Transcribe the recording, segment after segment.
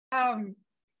Hello,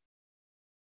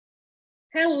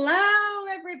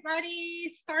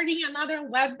 everybody. Starting another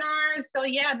webinar. So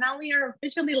yeah, now we are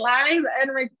officially live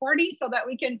and recording so that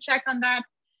we can check on that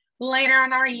later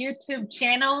on our YouTube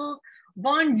channel.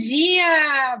 Bom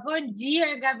dia. Bom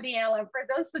dia, Gabriela. For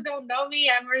those who don't know me,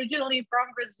 I'm originally from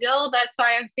Brazil. That's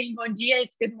why I'm saying bom dia.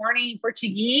 It's good morning in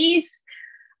Portuguese.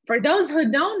 For those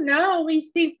who don't know, we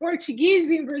speak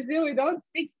Portuguese in Brazil. We don't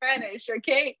speak Spanish,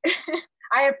 okay?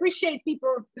 I appreciate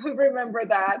people who remember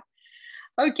that.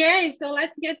 Okay, so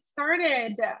let's get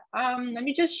started. Let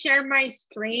me just share my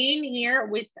screen here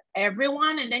with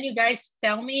everyone, and then you guys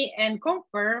tell me and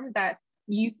confirm that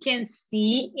you can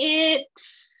see it.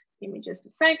 Give me just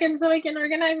a second so I can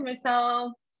organize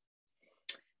myself.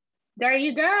 There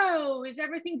you go. Is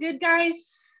everything good,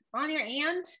 guys, on your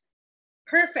end?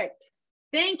 Perfect.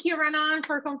 Thank you, Renan,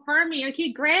 for confirming.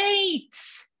 Okay, great.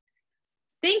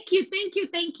 Thank you, thank you,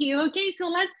 thank you. Okay, so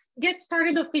let's get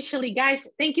started officially, guys.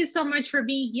 Thank you so much for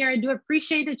being here. I do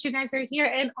appreciate that you guys are here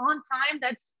and on time.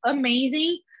 That's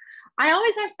amazing. I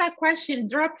always ask that question,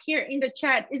 drop here in the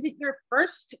chat. Is it your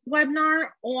first webinar,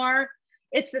 or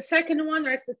it's the second one,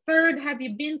 or it's the third? Have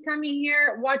you been coming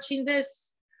here, watching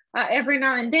this every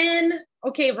now and then?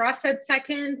 Okay, Ross said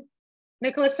second,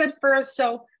 Nicholas said first.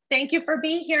 So thank you for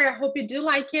being here. I hope you do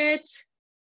like it.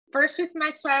 First with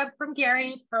MaxWeb from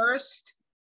Gary, first.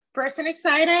 Person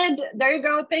excited. There you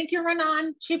go. Thank you,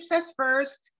 Renan. Chip says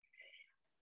first.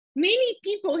 Many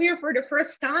people here for the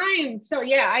first time. So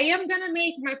yeah, I am gonna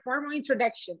make my formal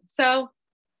introduction. So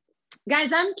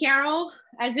guys, I'm Carol.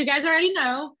 As you guys already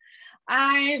know,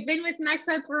 I've been with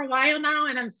MaxWeb for a while now,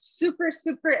 and I'm super,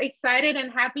 super excited and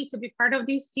happy to be part of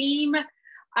this team.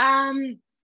 I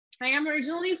am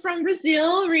originally from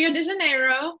Brazil, Rio de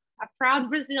Janeiro, a proud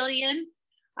Brazilian.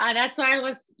 That's why I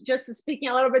was just speaking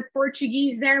a little bit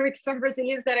Portuguese there with some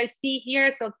Brazilians that I see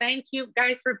here. So thank you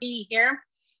guys for being here.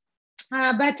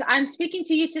 But I'm speaking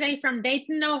to you today from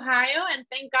Dayton, Ohio. And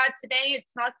thank God today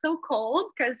it's not so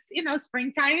cold because, you know,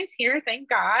 springtime is here, thank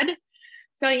God.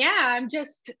 So yeah, I'm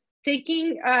just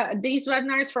taking these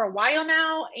webinars for a while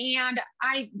now, and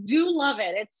I do love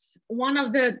it. It's one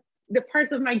of the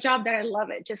parts of my job that I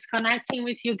love it, just connecting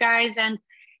with you guys. And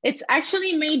it's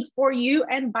actually made for you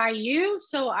and by you.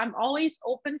 So I'm always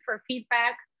open for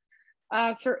feedback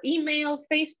through email,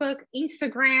 Facebook,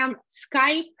 Instagram,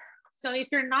 Skype. So if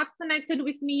you're not connected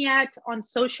with me yet on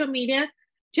social media,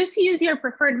 just use your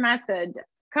preferred method.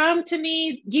 Come to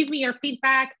me, give me your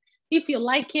feedback. If you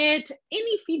like it,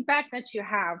 any feedback that you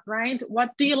have, right?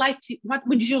 What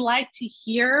would you like to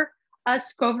hear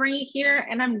us covering here?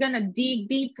 And I'm gonna dig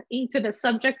deep into the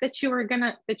subject that you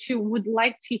would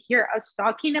like to hear us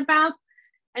talking about,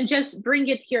 and just bring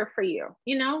it here for you.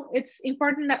 You know, it's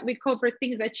important that we cover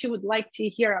things that you would like to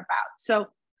hear about. So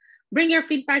bring your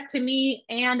feedback to me.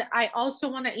 And I also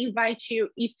want to invite you,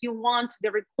 if you want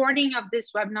the recording of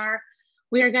this webinar,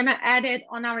 we are gonna add it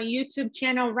on our YouTube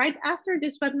channel right after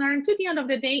this webinar. And to the end of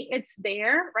the day, it's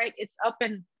there, right? It's up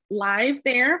and live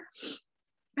there.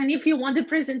 And if you want the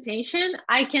presentation,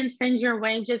 I can send your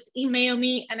way. Just email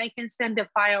me and I can send the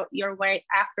file your way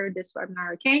after this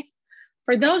webinar, okay?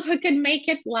 For those who can make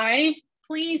it live,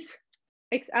 please,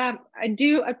 I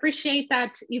do appreciate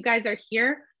that you guys are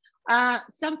here.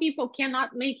 Some people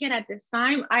cannot make it at this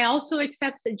time. I also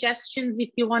accept suggestions if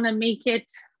you wanna make it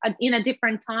in a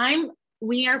different time.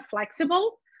 We are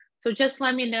flexible, so just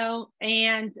let me know,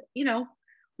 and you know,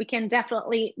 we can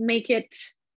definitely make it,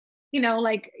 you know,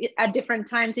 like at different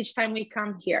times each time we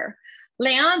come here.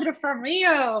 Leandro from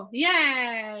Rio,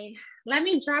 yay. Let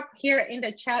me drop here in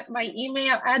the chat my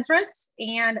email address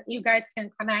and you guys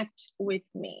can connect with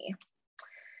me.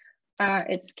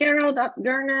 It's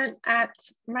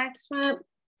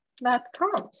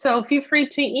carol.gernert@maxweb.com. So feel free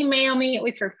to email me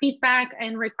with your feedback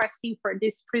and requesting for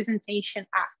this presentation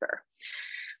after.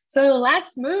 So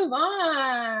let's move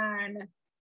on.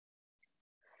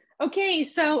 Okay,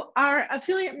 so our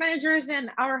affiliate managers and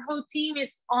our whole team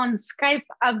is on Skype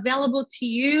available to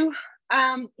you.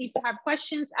 If you have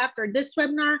questions after this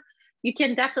webinar, you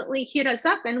can definitely hit us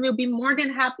up and we'll be more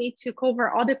than happy to cover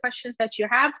all the questions that you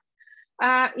have.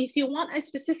 If you want a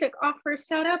specific offer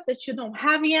set up that you don't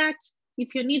have yet,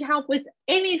 if you need help with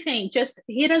anything, just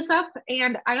hit us up.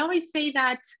 And I always say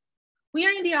that we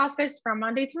are in the office from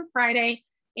Monday through Friday,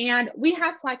 and we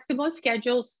have flexible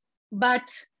schedules,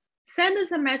 but send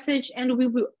us a message and we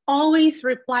will always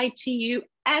reply to you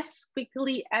as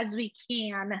quickly as we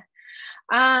can.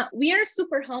 We are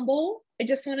super humble. I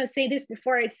just want to say this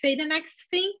before I say the next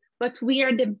thing, but we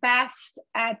are the best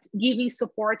at giving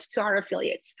support to our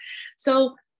affiliates.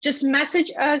 So just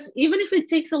message us, even if it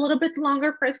takes a little bit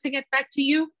longer for us to get back to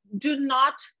you, do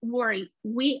not worry.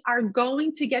 We are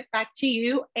going to get back to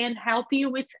you and help you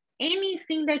with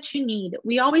anything that you need.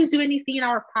 We always do anything in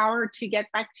our power to get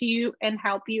back to you and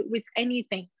help you with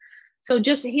anything. So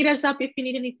just hit us up if you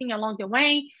need anything along the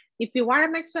way. If you are a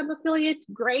MaxWeb affiliate,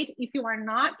 great. If you are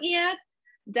not yet,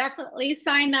 definitely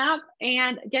sign up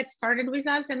and get started with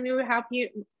us, and we will help you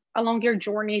along your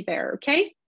journey there,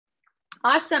 okay?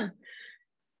 Awesome.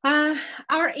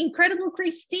 Our incredible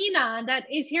Christina that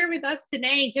is here with us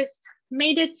today just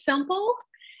made it simple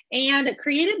and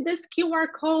created this QR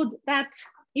code that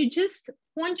you just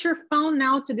point your phone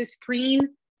now to the screen.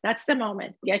 That's the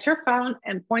moment. Get your phone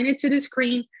and point it to the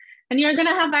screen, and you're gonna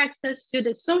have access to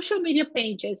the social media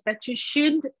pages that you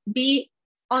should be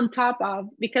on top of,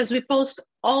 because we post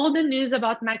all the news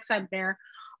about MaxWeb there.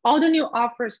 All the new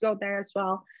offers go there as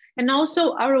well. And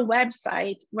also our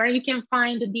website, where you can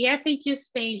find the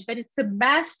FAQs page that it's the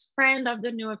best friend of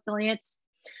the new affiliates.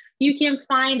 You can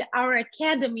find our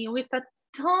academy with a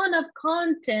ton of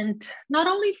content, not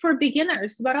only for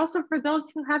beginners, but also for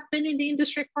those who have been in the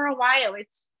industry for a while.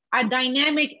 It's a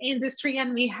dynamic industry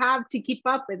and we have to keep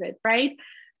up with it, right?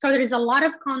 So there is a lot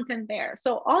of content there.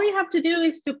 So all you have to do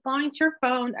is to point your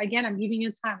phone. Again, I'm giving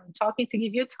you time. I'm talking to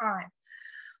give you time.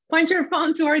 Point your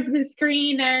phone towards the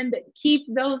screen and keep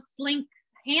those links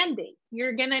handy.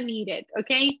 You're gonna need it,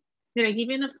 okay? Did I give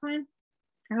you enough time?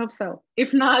 I hope so.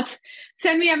 If not,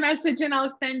 send me a message and I'll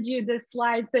send you the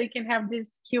slide so you can have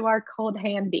this QR code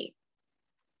handy.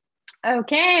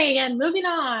 Okay, and moving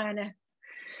on.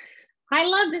 I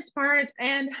love this part,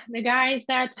 and the guys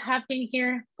that have been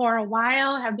here for a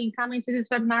while, have been coming to this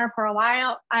webinar for a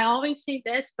while. I always say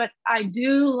this, but I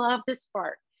do love this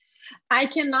part. I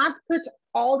cannot put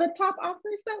all the top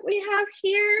offers that we have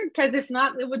here, because if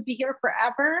not, we would be here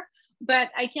forever, but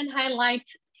I can highlight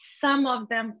some of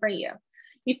them for you.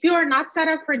 If you are not set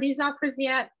up for these offers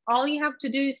yet, all you have to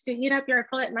do is to hit up your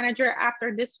affiliate manager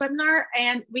after this webinar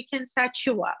and we can set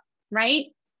you up, right?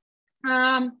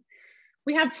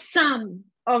 We have some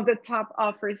of the top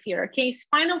offers here, okay?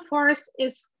 Spinal Force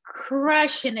is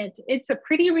crushing it. It's a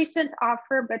pretty recent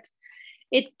offer, but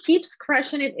it keeps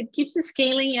crushing it. It keeps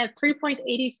scaling at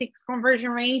 3.86 conversion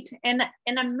rate and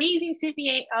an amazing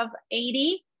CPA of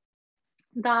 $80.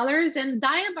 And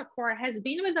Diabacore has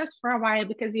been with us for a while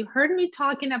because you heard me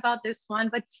talking about this one,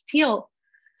 but still,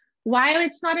 while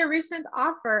it's not a recent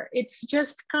offer, it's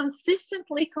just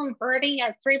consistently converting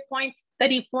at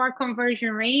 3.34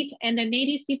 conversion rate and an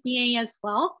 80 CPA as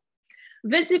well.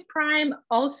 Visit Prime,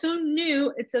 also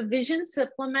new. It's a vision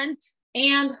supplement.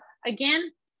 And again,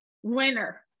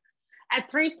 winner at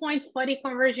 3.40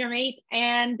 conversion rate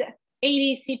and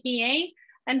 80 CPA.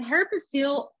 And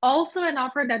Herpesil, also an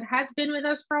offer that has been with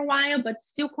us for a while, but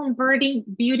still converting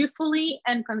beautifully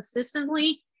and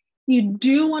consistently. You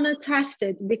do want to test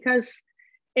it because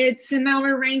it's in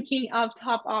our ranking of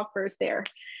top offers there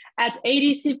at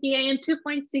 80 CPA and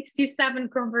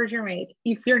 2.67 conversion rate.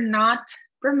 If you're not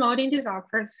promoting these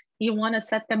offers, you want to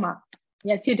set them up.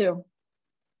 Yes, you do.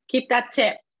 Keep that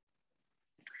tip.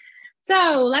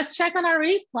 So let's check on our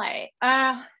replay.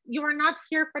 You were not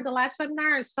here for the last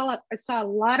webinar. I saw a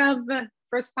lot of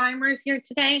first timers here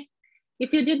today.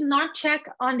 If you did not check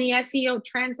on the SEO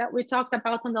trends that we talked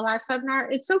about on the last webinar,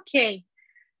 it's okay.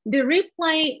 The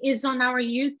replay is on our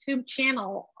YouTube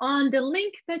channel on the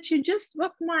link that you just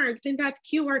bookmarked in that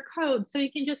QR code. So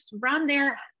you can just run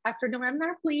there after the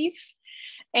webinar, please,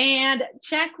 and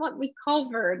check what we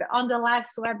covered on the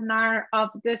last webinar of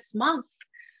this month.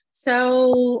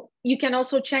 So you can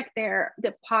also check there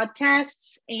the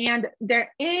podcasts, and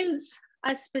there is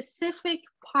a specific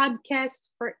podcast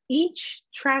for each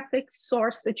traffic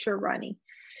source that you're running.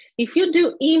 If you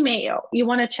do email, you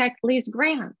want to check Liz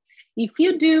Graham. If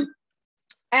you do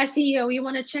SEO, you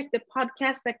want to check the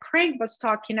podcast that Craig was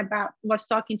talking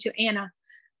to Anna.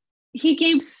 He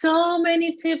gave so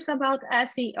many tips about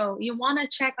SEO. You want to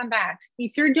check on that.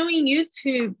 If you're doing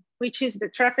YouTube, which is the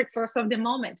traffic source of the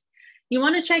moment, you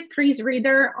want to check Chris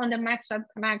Reader on the MaxWeb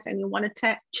Connect, and you want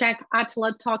to check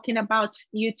Attila talking about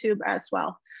YouTube as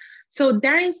well. So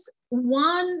there is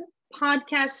one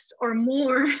podcast or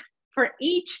more for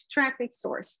each traffic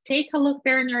source. Take a look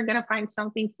there and you're going to find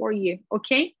something for you.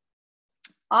 Okay.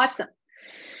 Awesome.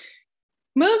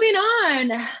 Moving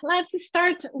on, let's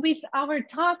start with our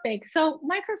topic. So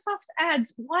Microsoft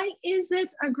Ads, why is it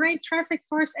a great traffic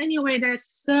source anyway? There's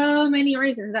so many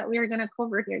reasons that we are going to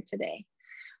cover here today.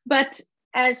 But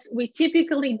as we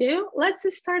typically do, let's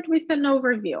start with an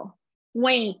overview.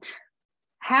 Wait,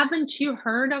 haven't you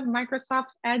heard of Microsoft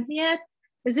Ads yet?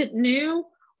 Is it new?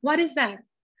 What is that?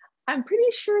 I'm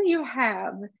pretty sure you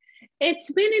have.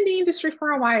 It's been in the industry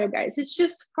for a while, guys. It's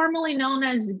just formerly known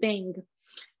as Bing.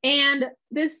 And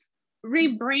this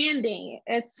rebranding,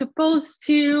 it's supposed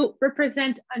to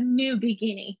represent a new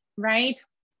beginning, right?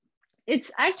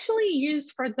 It's actually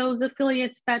used for those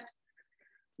affiliates that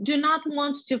do not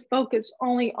want to focus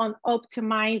only on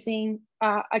optimizing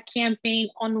a campaign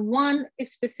on one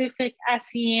specific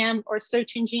SEM or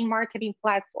search engine marketing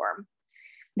platform.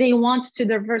 They want to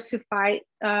diversify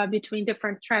between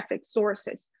different traffic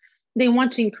sources. They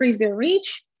want to increase their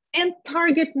reach and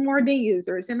target more the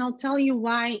users. And I'll tell you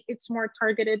why it's more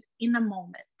targeted in a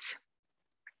moment.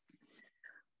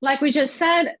 Like we just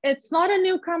said, it's not a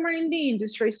newcomer in the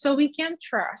industry, so we can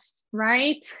trust,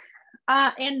 right?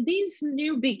 And this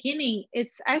new beginning,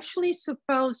 it's actually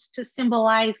supposed to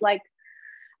symbolize like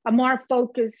a more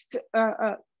focused,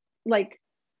 like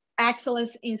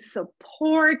excellence in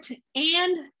support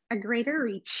and a greater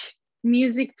reach.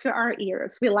 Music to our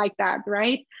ears. We like that,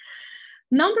 right?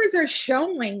 Numbers are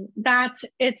showing that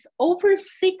it's over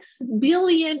 6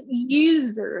 billion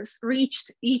users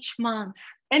reached each month.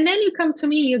 And then you come to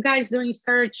me, you guys doing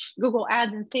search Google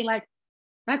ads and say like,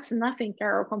 that's nothing,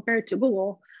 Carol, compared to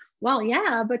Google. Well,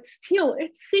 yeah, but still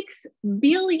it's 6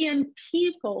 billion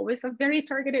people with a very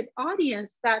targeted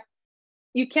audience that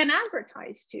you can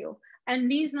advertise to.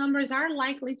 And these numbers are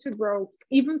likely to grow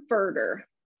even further.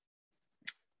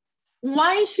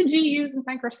 Why should you use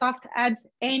Microsoft Ads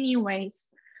anyways?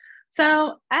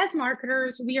 So as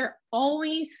marketers, we are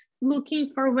always looking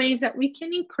for ways that we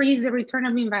can increase the return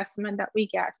of investment that we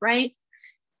get, right?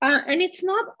 And it's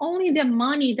not only the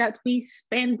money that we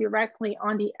spend directly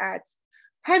on the ads.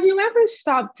 Have you ever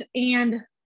stopped and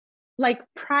like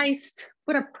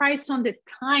put a price on the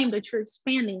time that you're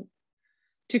spending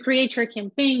to create your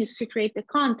campaigns, to create the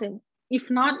content?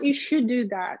 If not, you should do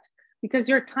that because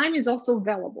your time is also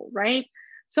valuable, right?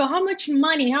 So how much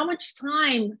money, how much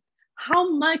time, how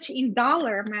much in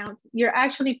dollar amount you're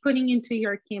actually putting into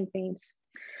your campaigns?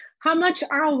 How much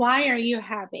ROI are you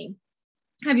having?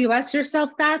 Have you asked yourself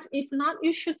that? If not,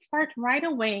 you should start right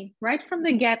away, right from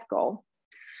the get-go.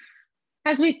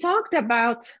 As we talked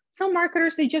about, some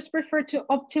marketers, they just prefer to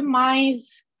optimize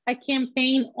a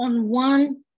campaign on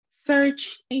one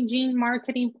search engine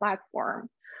marketing platform.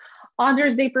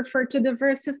 Others, they prefer to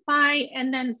diversify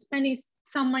and then spending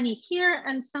some money here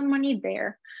and some money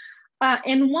there.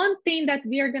 And one thing that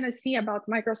we are going to see about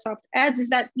Microsoft Ads is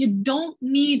that you don't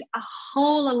need a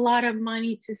whole lot of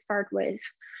money to start with.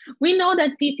 We know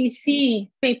that PPC,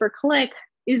 pay-per-click,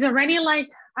 is already like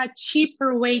a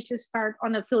cheaper way to start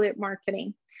on affiliate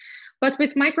marketing. But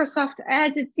with Microsoft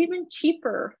Ads, it's even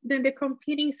cheaper than the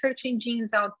competing search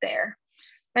engines out there.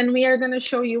 And we are going to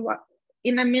show you what,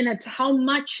 in a minute how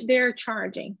much they're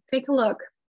charging. Take a look.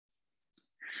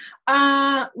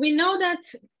 We know that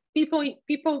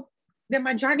the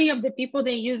majority of the people,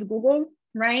 they use Google,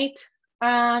 right?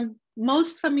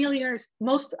 Most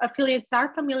affiliates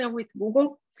are familiar with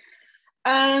Google.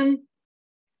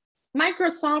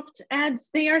 Microsoft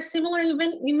Ads, they are similar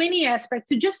in many aspects.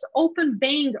 So just open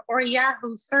Bing or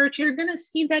Yahoo search, you're gonna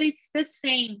see that it's the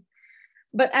same.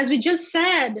 But as we just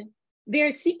said, their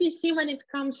CPC when it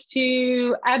comes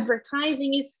to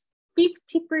advertising is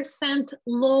 50%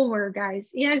 lower,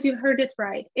 guys. Yes, you heard it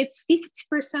right. It's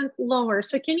 50% lower.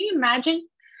 So can you imagine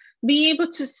being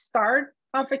able to start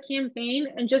off a campaign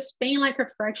and just paying like a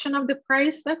fraction of the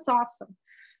price? That's awesome.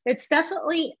 It's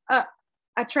definitely a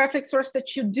traffic source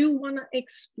that you do want to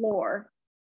explore.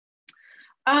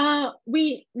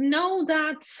 We know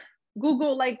that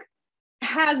Google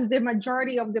has the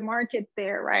majority of the market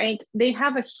there, right? They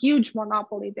have a huge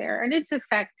monopoly there and it's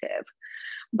effective.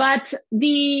 But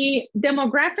the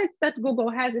demographics that Google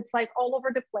has, it's like all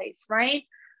over the place, right?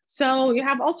 So you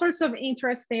have all sorts of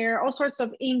interests there, all sorts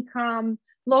of income,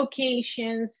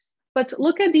 locations. But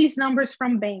look at these numbers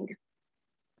from Bing.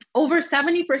 Over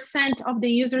 70% of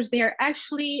the users there are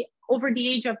actually over the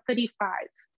age of 35.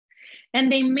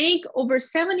 And they make over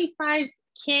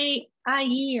 75K a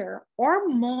year or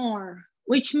more,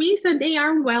 which means that they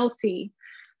are wealthy.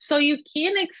 So you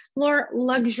can explore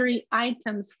luxury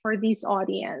items for this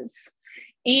audience.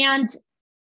 And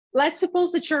let's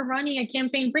suppose that you're running a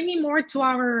campaign, bringing more to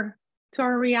our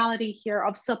reality here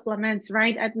of supplements,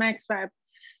 right, at MaxWeb.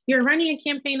 You're running a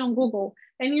campaign on Google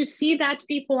and you see that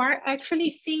people are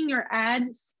actually seeing your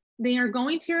ads. They are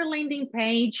going to your landing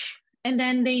page and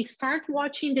then they start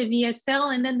watching the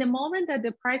VSL. And then the moment that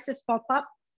the prices pop up,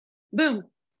 boom,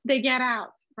 they get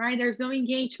out, right? There's no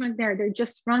engagement there. They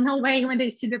just run away when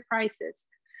they see the prices.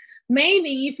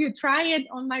 Maybe if you try it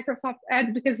on Microsoft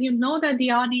Ads because you know that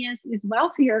the audience is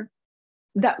wealthier,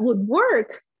 that would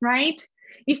work, right?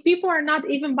 If people are not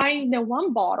even buying the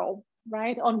one bottle,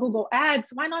 right, on Google Ads,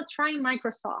 why not try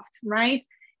Microsoft, right?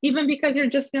 Even because you're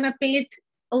just gonna pay it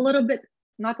a little bit,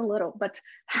 not a little, but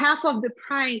half of the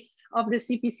price of the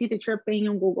CPC that you're paying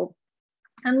on Google.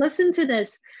 And listen to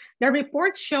this, there are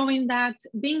reports showing that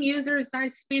Bing users are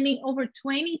spending over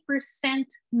 20%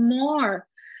 more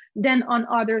than on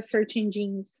other search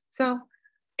engines. So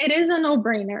it is a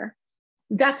no-brainer,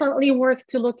 definitely worth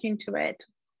to look into it.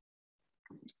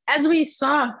 As we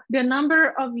saw, the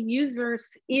number of users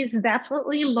is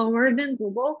definitely lower than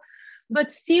Google,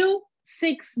 but still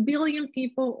 6 billion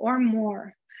people or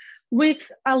more.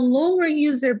 With a lower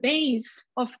user base,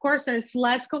 of course, there's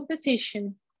less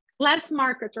competition, less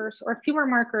marketers or fewer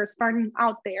marketers starting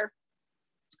out there.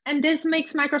 And this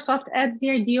makes Microsoft Ads the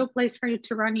ideal place for you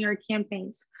to run your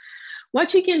campaigns.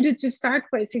 What you can do to start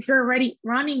with, if you're already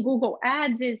running Google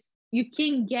Ads, is you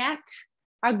can get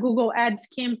a Google Ads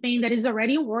campaign that is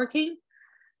already working.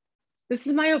 This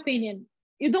is my opinion.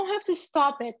 You don't have to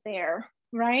stop it there,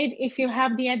 right? If you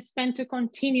have the ad spend to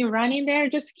continue running there,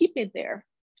 just keep it there.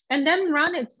 And then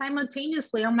run it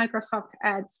simultaneously on Microsoft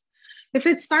Ads. If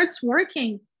it starts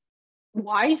working,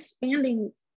 why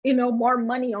spending more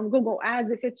money on Google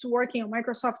Ads if it's working on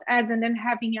Microsoft Ads and then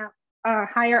having a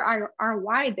higher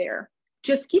ROI there?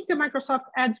 Just keep the Microsoft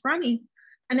Ads running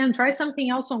and then try something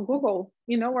else on Google,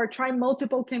 or try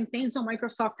multiple campaigns on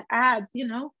Microsoft Ads.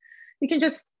 You can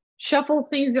just shuffle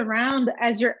things around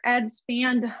as your ad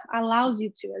spend allows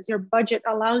you to, as your budget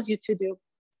allows you to do.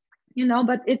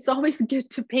 But it's always good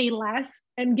to pay less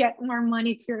and get more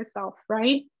money to yourself,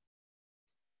 right?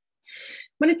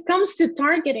 When it comes to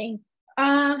targeting,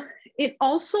 it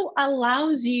also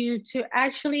allows you to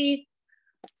actually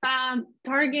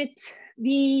target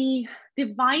the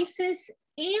devices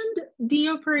and the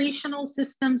operational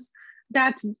systems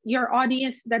that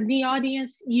the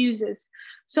audience uses.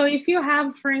 So if you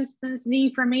have, for instance, the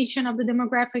information of the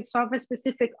demographics of a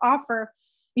specific offer,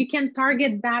 you can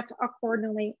target that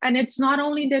accordingly. And it's not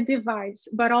only the device,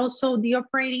 but also the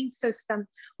operating system.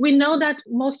 We know that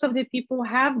most of the people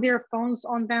have their phones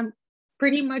on them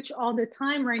pretty much all the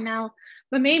time right now,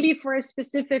 but maybe for a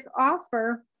specific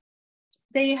offer,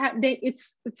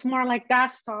 it's more like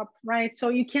desktop, right? So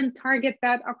you can target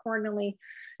that accordingly.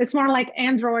 It's more like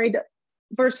Android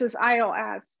versus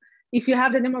iOS. If you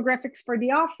have the demographics for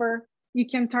the offer, you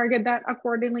can target that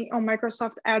accordingly on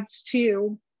Microsoft Ads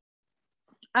too.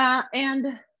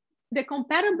 And the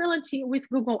compatibility with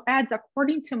Google Ads,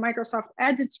 according to Microsoft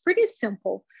Ads, it's pretty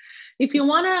simple. If you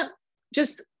want to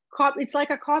just copy, it's like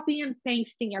a copy and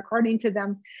pasting according to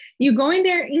them. You go in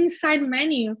their inside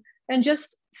menu and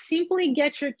just simply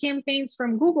get your campaigns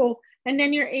from Google, and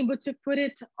then you're able to put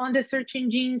it on the search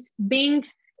engines, Bing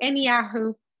and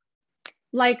Yahoo,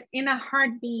 like in a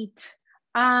heartbeat.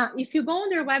 If you go on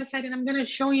their website, and I'm going to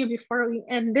show you before we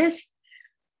end this,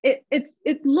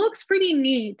 it looks pretty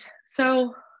neat.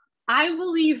 So I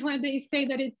believe when they say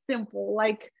that it's simple,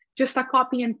 like just a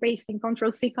copy and pasting,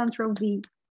 Control-C, Control-V.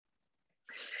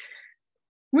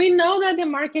 We know that the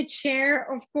market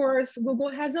share, of course,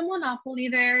 Google has a monopoly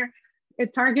there.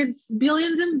 It targets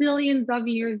billions and billions of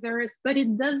users, but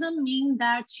it doesn't mean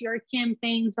that your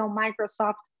campaigns on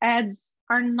Microsoft Ads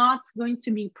are not going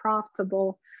to be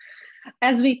profitable.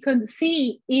 As we could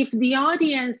see, if the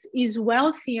audience is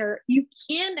wealthier, you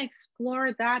can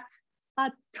explore that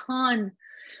a ton.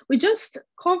 We just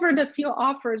covered a few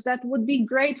offers that would be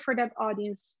great for that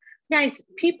audience. Guys,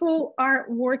 people are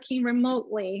working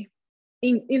remotely.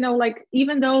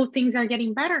 Even though things are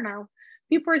getting better now,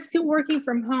 people are still working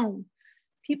from home.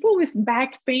 People with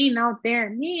back pain out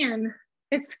there, man,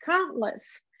 it's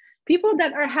countless. People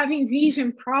that are having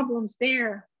vision problems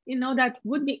there, that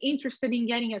would be interested in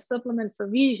getting a supplement for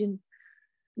vision.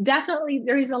 Definitely,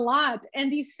 there is a lot.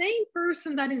 And the same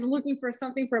person that is looking for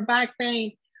something for back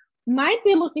pain might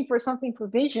be looking for something for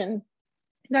vision.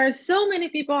 There are so many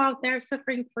people out there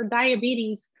suffering for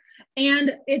diabetes.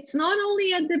 And it's not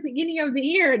only at the beginning of the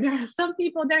year, there are some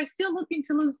people that are still looking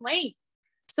to lose weight.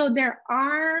 So there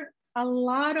are a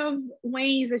lot of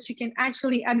ways that you can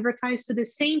actually advertise to the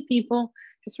same people.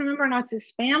 Just remember not to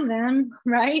spam them,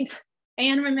 right?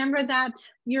 And remember that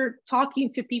you're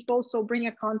talking to people, so bring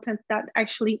a content that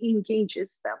actually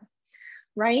engages them,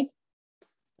 right?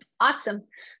 Awesome.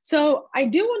 So I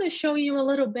do want to show you a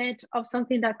little bit of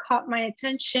something that caught my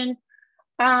attention.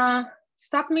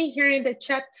 Stop me here in the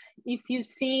chat if you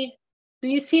see, do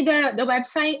you see the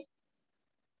website?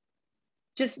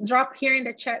 Just drop here in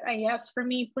the chat a yes for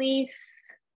me, please.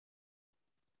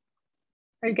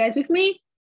 Are you guys with me?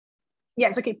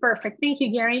 Yes, okay, perfect. Thank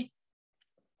you, Gary.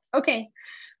 Okay,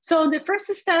 so the first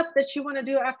step that you want to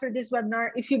do after this webinar,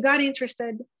 if you got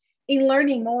interested in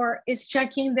learning more, is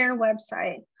checking their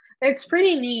website. It's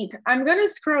pretty neat. I'm going to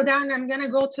scroll down. I'm going to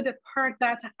go to the part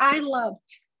that I loved.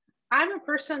 I'm a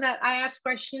person that I ask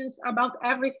questions about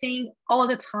everything all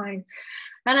the time.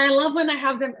 And I love when I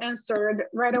have them answered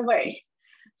right away.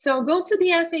 So go to the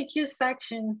FAQ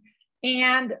section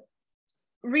and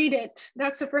read it.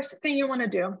 That's the first thing you want to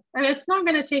do. And it's not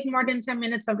going to take more than 10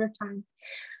 minutes of your time.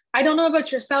 I don't know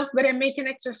about yourself, but I make an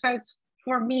exercise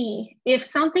for me. If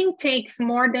something takes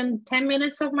more than 10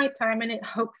 minutes of my time and it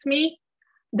hooks me,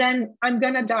 then I'm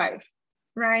going to dive,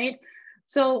 right?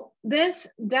 So this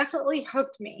definitely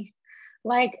hooked me.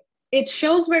 Like, it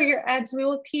shows where your ads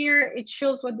will appear. It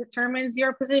shows what determines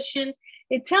your position.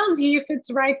 It tells you if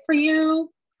it's right for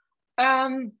you,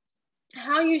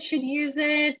 how you should use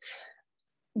it,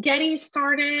 getting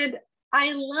started.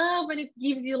 I love when it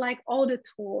gives you like all the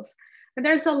tools. And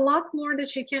there's a lot more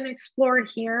that you can explore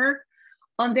here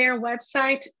on their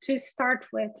website to start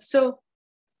with. So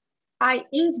I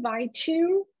invite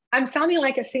you, I'm sounding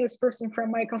like a salesperson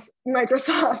from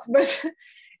Microsoft, but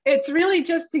it's really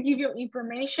just to give you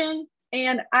information.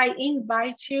 And I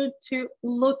invite you to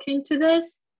look into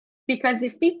this, because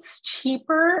if it's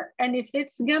cheaper and if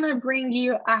it's gonna bring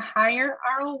you a higher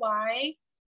ROI,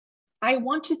 I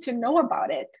want you to know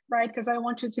about it, right? Because I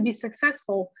want you to be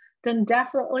successful. Then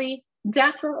definitely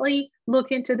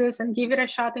look into this and give it a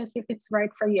shot and see if it's right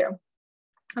for you.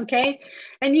 Okay.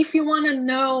 And if you want to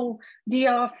know the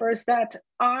offers that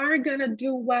are going to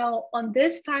do well on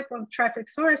this type of traffic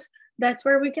source, that's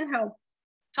where we can help.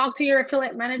 Talk to your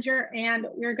affiliate manager and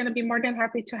we're going to be more than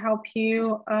happy to help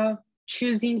you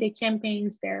choosing the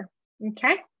campaigns there.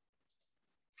 Okay.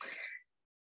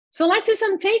 So let's do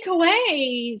some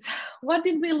takeaways. What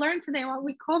did we learn today? What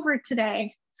we covered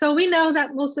today? So we know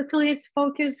that most affiliates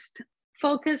focus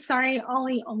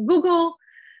only on Google.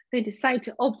 They decide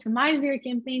to optimize their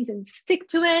campaigns and stick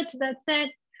to it. That's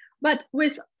it. But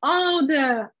with all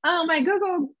the, oh, my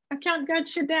Google account got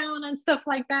shut down and stuff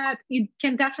like that, you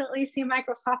can definitely see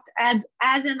Microsoft Ads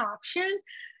as an option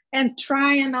and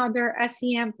try another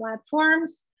SEM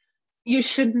platforms. You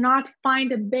should not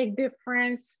find a big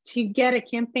difference to get a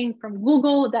campaign from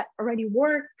Google that already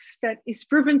works, that is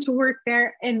proven to work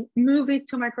there, and move it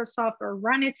to Microsoft or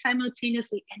run it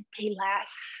simultaneously and pay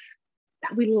less.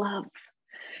 That we love.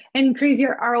 And increase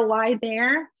your ROI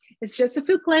there. It's just a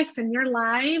few clicks and you're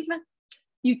live.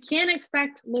 You can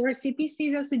expect lower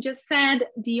CPCs, as we just said.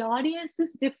 The audience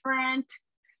is different,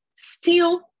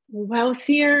 still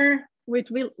wealthier,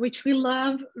 which we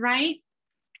love, right?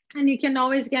 And you can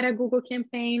always get a Google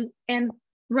campaign and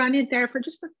run it there for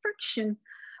just a fraction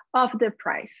of the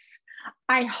price.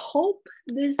 I hope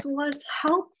this was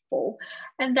helpful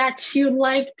and that you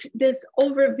liked this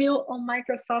overview on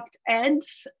Microsoft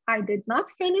Ads. I did not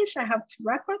finish. I have to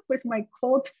wrap up with my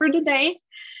quote for the day.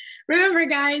 Remember,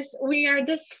 guys, we are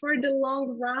this for the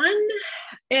long run.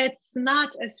 It's not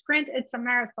a sprint, it's a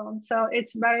marathon. So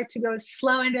it's better to go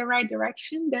slow in the right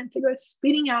direction than to go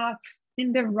speeding up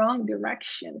in the wrong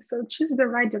direction. So choose the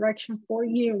right direction for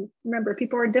you. Remember,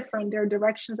 people are different. Their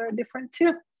directions are different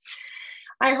too.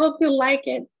 I hope you like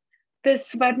it,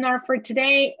 this webinar for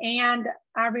today. And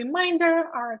a reminder,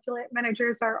 our affiliate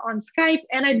managers are on Skype.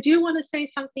 And I do want to say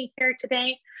something here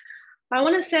today. I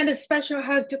want to send a special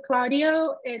hug to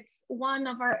Claudio. It's one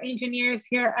of our engineers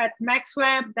here at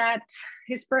MaxWeb that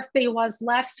his birthday was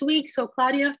last week. So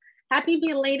Claudio, happy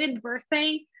belated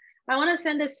birthday. I want to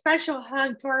send a special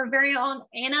hug to our very own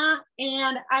Anna.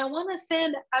 And I want to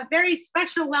send a very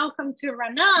special welcome to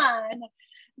Ranan.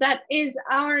 That is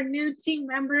our new team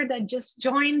member that just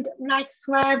joined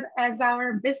MaxWeb as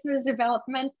our business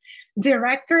development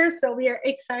director. So we are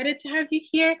excited to have you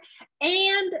here.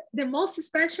 And the most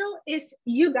special is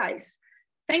you guys.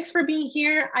 Thanks for being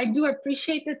here. I do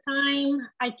appreciate the time.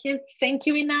 I can't thank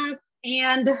you enough.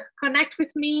 And connect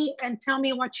with me and tell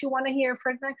me what you want to hear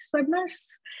for next webinars.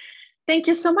 Thank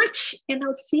you so much. And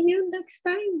I'll see you next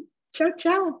time. Ciao,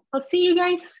 ciao. I'll see you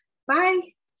guys. Bye.